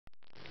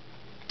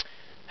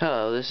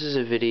Hello, this is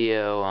a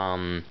video,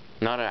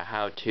 not a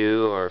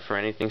how-to or for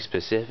anything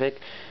specific,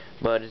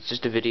 but it's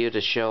just a video to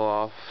show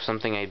off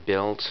something I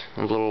built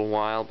a little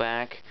while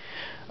back.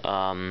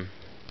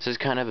 This is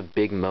kind of a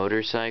big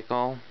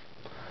motorcycle.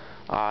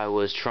 I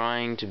was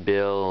trying to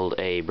build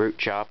a brute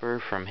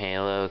chopper from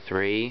Halo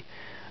 3,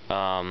 but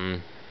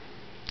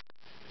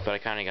I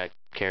kind of got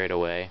carried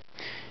away,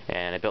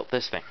 and I built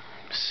this thing.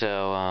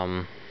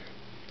 So,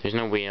 there's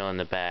no wheel in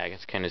the back,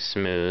 it's kind of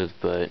smooth,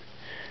 but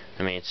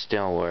I mean, it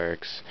still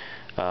works.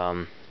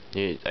 I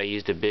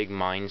used a big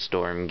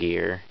Mindstorm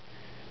gear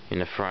in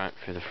the front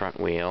for the front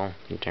wheel.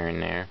 You can turn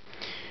there.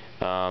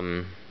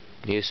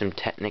 Used some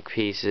Technic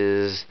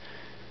pieces,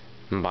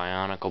 some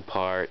Bionicle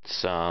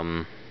parts.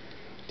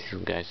 This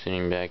guy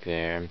sitting back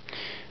there.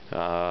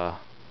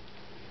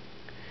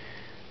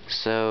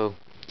 So,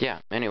 yeah.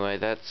 Anyway,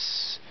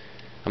 that's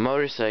a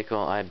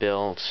motorcycle I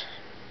built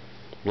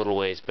a little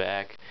ways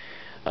back.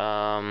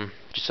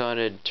 Just thought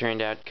it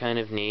turned out kind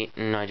of neat,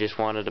 and I just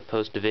wanted to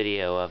post a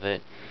video of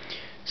it.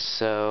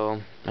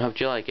 So, I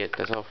hope you like it.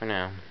 That's all for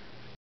now.